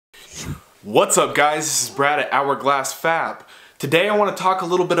What's up guys, this is Brad at Hourglass Fab. Today I want to talk a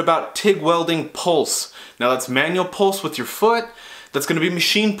little bit about Tig Welding pulse. Now that's manual pulse with your foot, that's going to be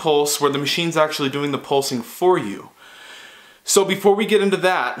machine pulse where the machine's actually doing the pulsing for you. So before we get into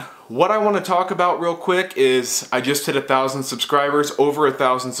that, what I want to talk about real quick is I just hit 1,000 subscribers, over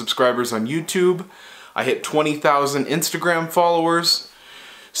 1,000 subscribers on YouTube. I hit 20,000 Instagram followers.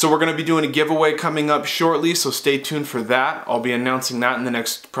 So we're going to be doing a giveaway coming up shortly, so stay tuned for that. I'll be announcing that in the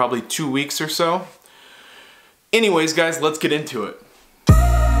next probably 2 weeks or so. Anyways guys, let's get into it.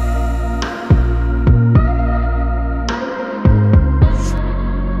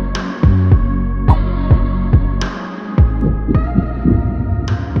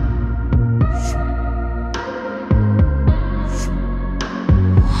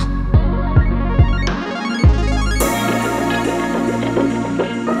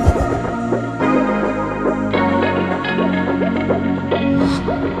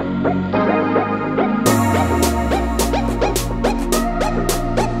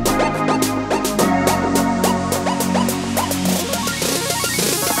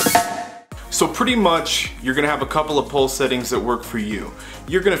 So pretty much, you're gonna have a couple of pulse settings that work for you.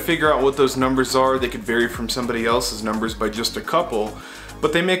 You're gonna figure out what those numbers are. They could vary from somebody else's numbers by just a couple,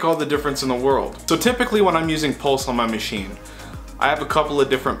 but they make all the difference in the world. So typically when I'm using pulse on my machine, I have a couple of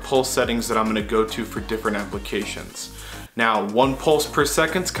different pulse settings that I'm gonna go to for different applications. Now, 1 pulse per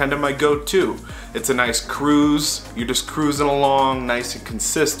second is kind of my go-to. It's a nice cruise, you're just cruising along, nice and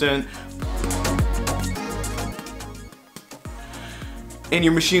consistent. And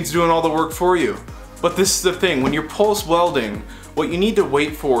your machine's doing all the work for you. But this is the thing, when you're pulse welding, what you need to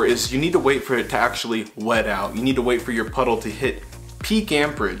wait for is you need to wait for it to actually wet out. You need to wait for your puddle to hit peak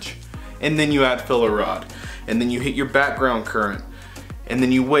amperage, and then you add filler rod. And then you hit your background current. And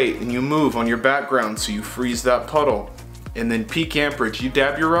then you wait and you move on your background so you freeze that puddle. And then peak amperage, you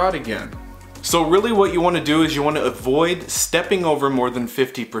dab your rod again. So really what you want to do is you want to avoid stepping over more than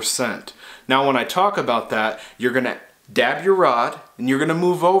 50%. Now when I talk about that, you're going to dab your rod and you're going to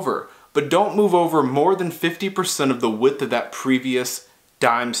move over, but don't move over more than 50% of the width of that previous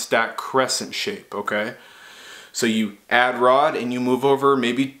dime stack crescent shape, okay? So you add rod and you move over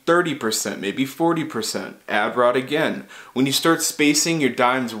maybe 30%, maybe 40%, add rod again. When you start spacing your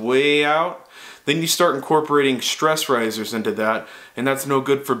dimes way out, then you start incorporating stress risers into that, and that's no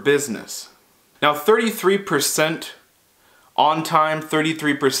good for business. Now 33% on time,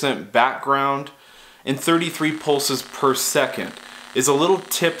 33% background, and 33 pulses per second is a little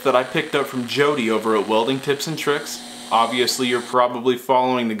tip that I picked up from Jody over at Welding Tips and Tricks. Obviously you're probably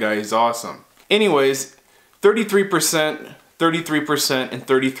following the guy, he's awesome. Anyways, 33%, 33%, and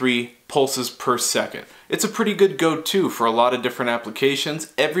 33 pulses per second. It's a pretty good go-to for a lot of different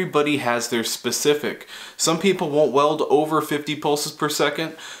applications. Everybody has their specific. Some people won't weld over 50 pulses per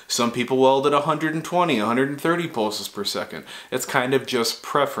second. Some people weld at 120, 130 pulses per second. It's kind of just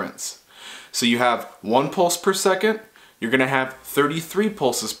preference. So you have 1 pulse per second, you're going to have 33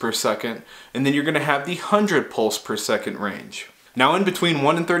 pulses per second, and then you're going to have the 100 pulse per second range. Now in between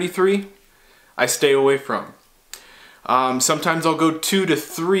 1 and 33, I stay away from. Sometimes I'll go 2 to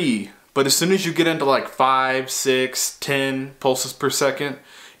 3, but as soon as you get into like 5, 6, 10 pulses per second,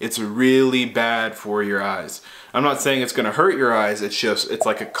 it's really bad for your eyes. I'm not saying it's going to hurt your eyes, it's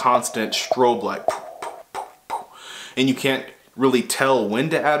like a constant strobe light. And you can't really tell when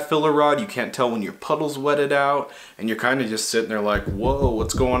to add filler rod, you can't tell when your puddle's wetted out, and you're kind of just sitting there like, whoa,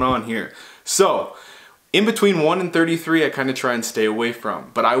 what's going on here? So, in between 1 and 33, I kind of try and stay away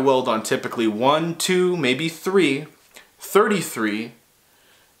from, but I weld on typically 1, 2, maybe 3, 33,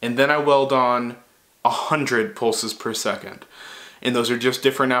 and then I weld on 100 pulses per second. And those are just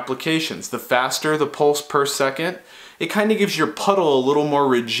different applications. The faster the pulse per second, it kind of gives your puddle a little more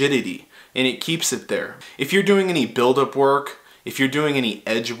rigidity, and it keeps it there. If you're doing any buildup work, if you're doing any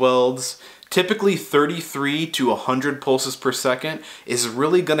edge welds, typically 33 to 100 pulses per second is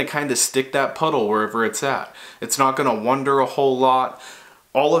really going to kind of stick that puddle wherever it's at. It's not going to wander a whole lot.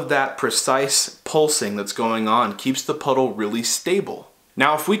 All of that precise pulsing that's going on keeps the puddle really stable.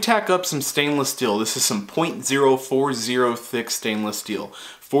 Now if we tack up some stainless steel, this is some .040 thick stainless steel,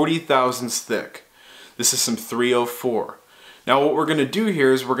 40 thousandths thick. This is some 304. Now what we're going to do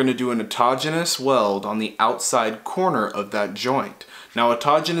here is we're going to do an autogenous weld on the outside corner of that joint. Now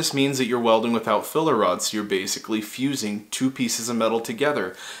autogenous means that you're welding without filler rods, so you're basically fusing 2 pieces of metal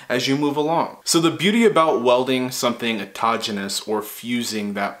together as you move along. So the beauty about welding something autogenous or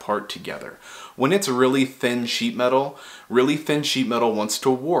fusing that part together, when it's really thin sheet metal wants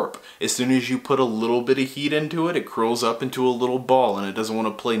to warp. As soon as you put a little bit of heat into it, it curls up into a little ball and it doesn't want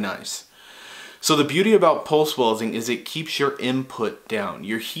to play nice. So the beauty about pulse welding is it keeps your input down.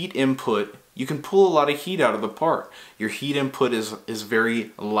 Your heat input, you can pull a lot of heat out of the part. Your heat input is very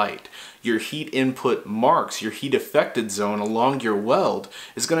light. Your heat input marks, your heat affected zone along your weld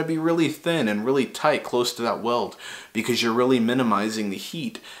is going to be really thin and really tight close to that weld because you're really minimizing the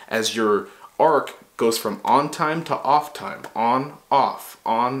heat as your arc goes from on time to off time, on, off,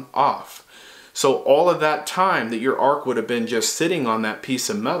 on, off. So all of that time that your arc would have been just sitting on that piece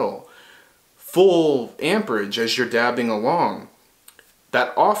of metal, full amperage as you're dabbing along,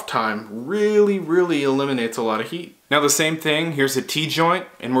 that off time really eliminates a lot of heat. Now the same thing, here's a T-joint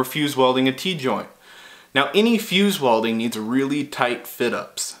and we're fuse welding a T-joint. Now any fuse welding needs really tight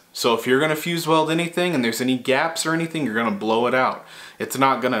fit-ups. So if you're gonna fuse weld anything and there's any gaps or anything, you're gonna blow it out. It's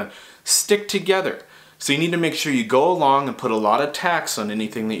not gonna stick together. So you need to make sure you go along and put a lot of tacks on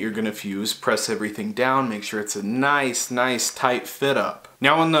anything that you're gonna fuse, press everything down, make sure it's a nice tight fit up.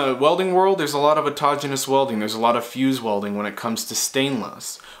 Now in the welding world, there's a lot of autogenous welding. There's a lot of fuse welding when it comes to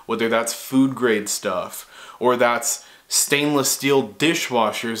stainless, whether that's food grade stuff or that's stainless steel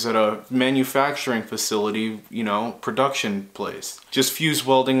dishwashers at a manufacturing facility, you know, production place. Just fuse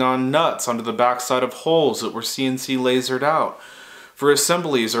welding on nuts onto the backside of holes that were CNC lasered out for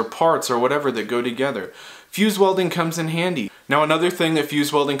assemblies or parts or whatever that go together. Fuse welding comes in handy. Now another thing that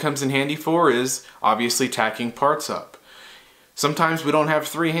fuse welding comes in handy for is obviously tacking parts up. Sometimes we don't have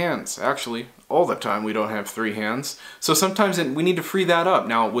 3 hands. Actually, all the time we don't have 3 hands. So sometimes we need to free that up.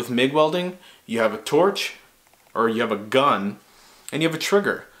 Now with MIG welding, you have a torch, or you have a gun, and you have a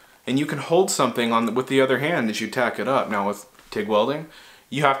trigger. And you can hold something with the other hand as you tack it up. Now with TIG welding,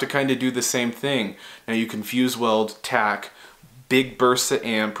 you have to kind of do the same thing. Now you can fuse weld, tack, big bursts of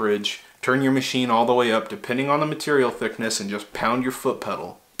amperage, turn your machine all the way up depending on the material thickness and just pound your foot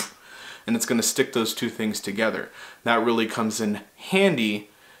pedal. And it's going to stick those two things together. That really comes in handy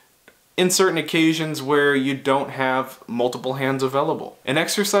in certain occasions where you don't have multiple hands available. An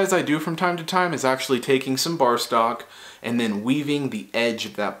exercise I do from time to time is actually taking some bar stock and then weaving the edge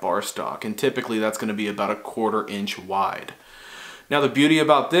of that bar stock. And typically that's going to be about 1/4 inch wide. Now the beauty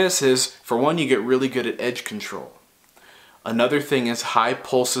about this is, for one, you get really good at edge control. Another thing is high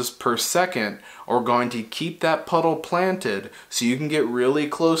pulses per second are going to keep that puddle planted so you can get really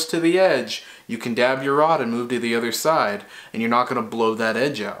close to the edge. You can dab your rod and move to the other side and you're not going to blow that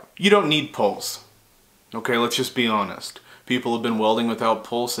edge out. You don't need pulse. Okay, let's just be honest. People have been welding without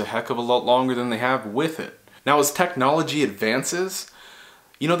pulse a heck of a lot longer than they have with it. Now as technology advances,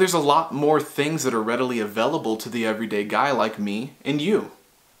 you know, there's a lot more things that are readily available to the everyday guy like me and you.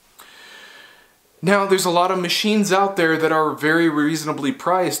 Now, there's a lot of machines out there that are very reasonably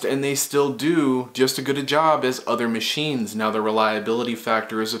priced and they still do just as good a job as other machines. Now, the reliability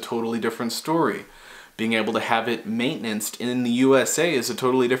factor is a totally different story. Being able to have it maintenanced in the USA is a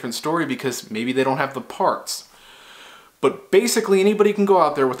totally different story because maybe they don't have the parts. But basically, anybody can go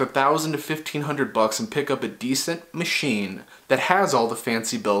out there with $1,000 to $1,500 and pick up a decent machine that has all the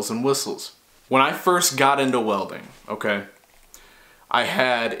fancy bells and whistles. When I first got into welding, okay, I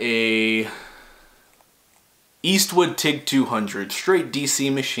had a Eastwood TIG 200, straight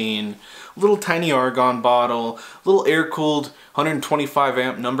DC machine, little tiny argon bottle, little air-cooled 125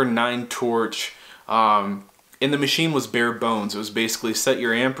 amp number 9 torch, and the machine was bare bones. It was basically set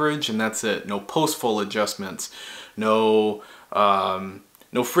your amperage and that's it. No post-flow adjustments, no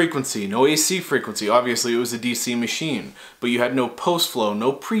frequency, no AC frequency. Obviously it was a DC machine, but you had no post-flow,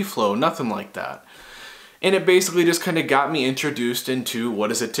 no pre-flow, nothing like that. And it basically just kind of got me introduced into what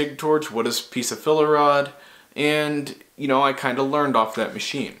is a TIG torch, what is a piece of filler rod, and, you know, I kind of learned off that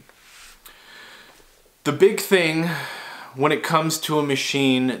machine. The big thing when it comes to a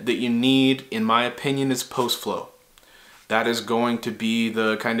machine that you need, in my opinion, is post-flow. That is going to be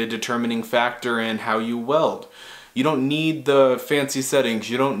the kind of determining factor in how you weld. You don't need the fancy settings,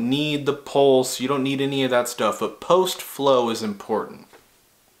 you don't need the pulse, you don't need any of that stuff, but post-flow is important.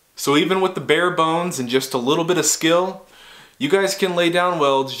 So even with the bare bones and just a little bit of skill, you guys can lay down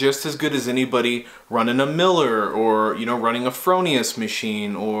welds just as good as anybody running a Miller or, you know, running a Fronius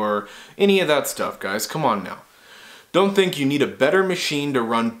machine or any of that stuff, guys. Come on now. Don't think you need a better machine to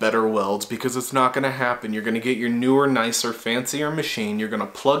run better welds because it's not going to happen. You're going to get your newer, nicer, fancier machine. You're going to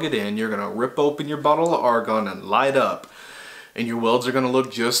plug it in. You're going to rip open your bottle of argon and light up. And your welds are going to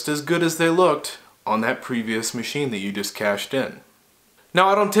look just as good as they looked on that previous machine that you just cashed in. Now,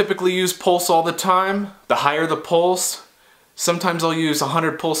 I don't typically use pulse all the time. The higher the pulse, sometimes I'll use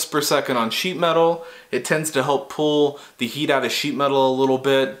 100 pulses per second on sheet metal. It tends to help pull the heat out of sheet metal a little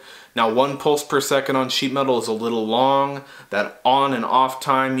bit. Now 1 pulse per second on sheet metal is a little long. That on and off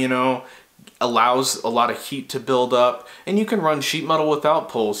time, you know, allows a lot of heat to build up, and you can run sheet metal without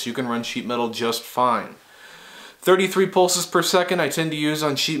pulse. You can run sheet metal just fine. 33 pulses per second I tend to use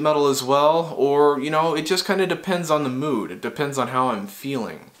on sheet metal as well, or you know, it just kind of depends on the mood. It depends on how I'm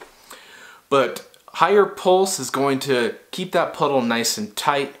feeling. But higher pulse is going to keep that puddle nice and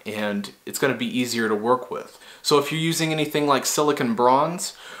tight, and it's going to be easier to work with. So if you're using anything like silicon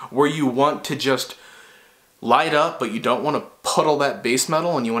bronze, where you want to just light up but you don't want to puddle that base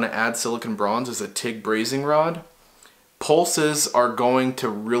metal and you want to add silicon bronze as a TIG brazing rod, pulses are going to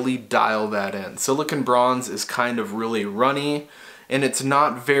really dial that in. Silicon bronze is kind of really runny, and it's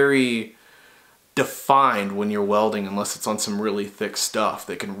not very defined when you're welding unless it's on some really thick stuff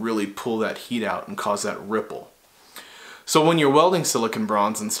that can really pull that heat out and cause that ripple. So when you're welding silicon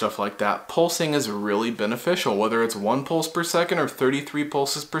bronze and stuff like that, pulsing is really beneficial. Whether it's 1 pulse per second or 33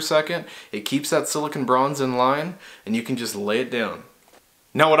 pulses per second, it keeps that silicon bronze in line and you can just lay it down.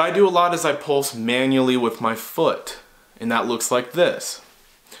 Now what I do a lot is I pulse manually with my foot, and that looks like this.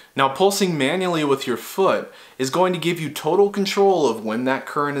 Now pulsing manually with your foot is going to give you total control of when that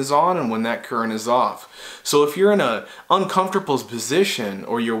current is on and when that current is off. So if you're in an uncomfortable position,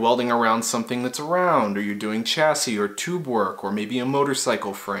 or you're welding around something that's round, or you're doing chassis or tube work, or maybe a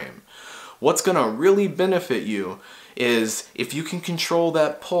motorcycle frame, what's going to really benefit you is if you can control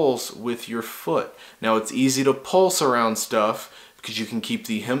that pulse with your foot. Now it's easy to pulse around stuff because you can keep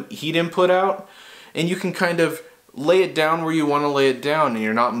the heat input out, and you can kind of lay it down where you want to lay it down, and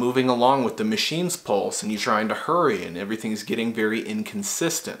you're not moving along with the machine's pulse and you're trying to hurry and everything's getting very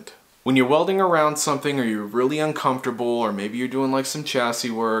inconsistent. When you're welding around something, or you're really uncomfortable, or maybe you're doing like some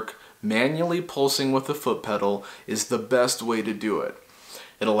chassis work, manually pulsing with the foot pedal is the best way to do it.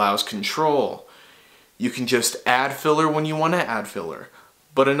 It allows control. You can just add filler when you want to add filler.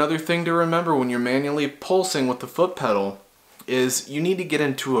 But another thing to remember when you're manually pulsing with the foot pedal is you need to get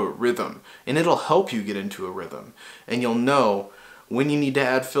into a rhythm, and it'll help you get into a rhythm, and you'll know when you need to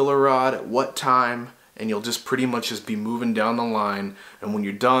add filler rod, at what time, and you'll just pretty much just be moving down the line, and when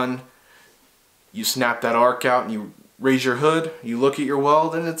you're done, you snap that arc out and you raise your hood, you look at your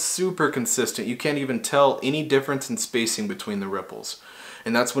weld, and it's super consistent. You can't even tell any difference in spacing between the ripples,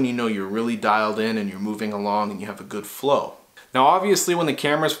 and that's when you know you're really dialed in and you're moving along and you have a good flow. Now obviously when the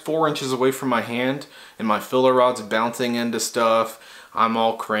camera's 4 inches away from my hand and my filler rod's bouncing into stuff, I'm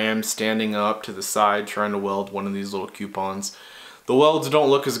all crammed standing up to the side trying to weld one of these little coupons. The welds don't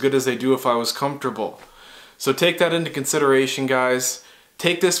look as good as they do if I was comfortable. So take that into consideration, guys.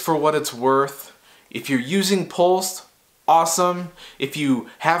 Take this for what it's worth. If you're using pulse, awesome. If you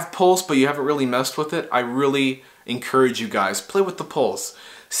have pulse but you haven't really messed with it, I really encourage you guys, play with the pulse.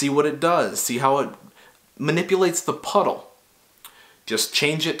 See what it does. See how it manipulates the puddle. Just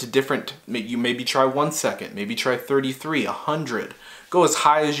change it to different, you maybe try 1 second, maybe try 33, 100. Go as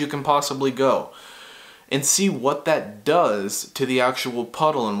high as you can possibly go. And see what that does to the actual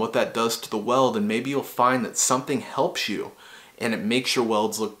puddle and what that does to the weld, and maybe you'll find that something helps you and it makes your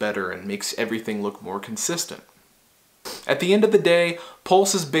welds look better and makes everything look more consistent. At the end of the day,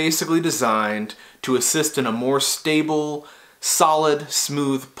 pulse is basically designed to assist in a more stable, solid,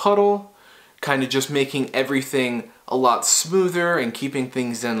 smooth puddle, kind of just making everything a lot smoother and keeping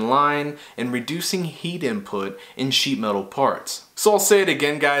things in line and reducing heat input in sheet metal parts. So I'll say it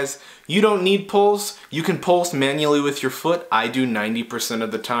again, guys, you don't need pulse. You can pulse manually with your foot. I do 90%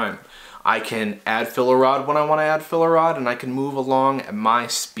 of the time. I can add filler rod when I want to add filler rod, and I can move along at my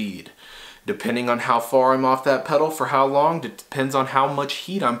speed. Depending on how far I'm off that pedal for how long, it depends on how much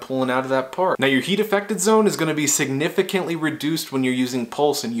heat I'm pulling out of that part. Now your heat affected zone is going to be significantly reduced when you're using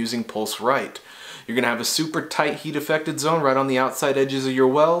pulse and using pulse right. You're going to have a super tight heat affected zone right on the outside edges of your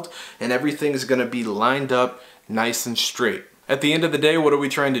weld, and everything is going to be lined up nice and straight. At the end of the day, what are we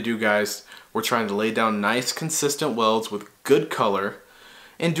trying to do, guys? We're trying to lay down nice consistent welds with good color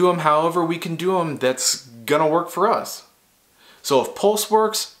and do them however we can do them that's going to work for us. So if pulse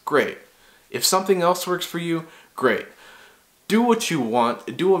works, great. If something else works for you, great. Do what you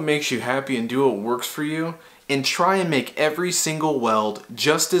want, do what makes you happy, and do what works for you, and try and make every single weld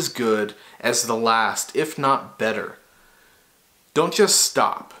just as good as the last, if not better. Don't just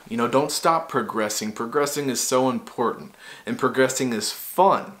stop. You know, don't stop progressing. Progressing is so important, and progressing is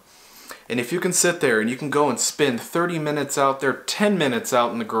fun. And if you can sit there and you can go and spend 30 minutes out there, 10 minutes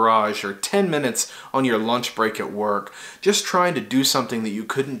out in the garage, or 10 minutes on your lunch break at work, just trying to do something that you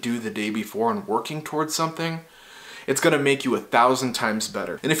couldn't do the day before and working towards something, it's going to make you 1,000 times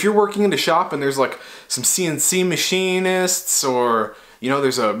better. And if you're working in a shop and there's like some CNC machinists, or you know,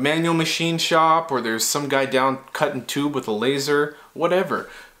 there's a manual machine shop, or there's some guy down cutting tube with a laser, whatever,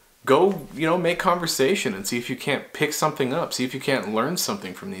 go, you know, make conversation and see if you can't pick something up, see if you can't learn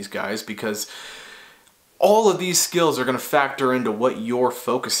something from these guys, because all of these skills are going to factor into what you're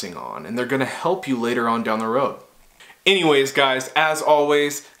focusing on, and they're going to help you later on down the road. Anyways, guys, as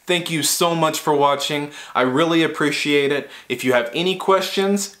always, thank you so much for watching. I really appreciate it. If you have any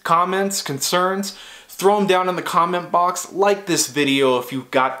questions, comments, concerns, throw them down in the comment box. Like this video if you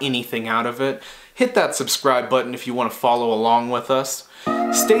got anything out of it. Hit that subscribe button if you want to follow along with us.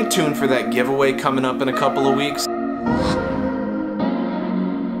 Stay tuned for that giveaway coming up in a couple of weeks.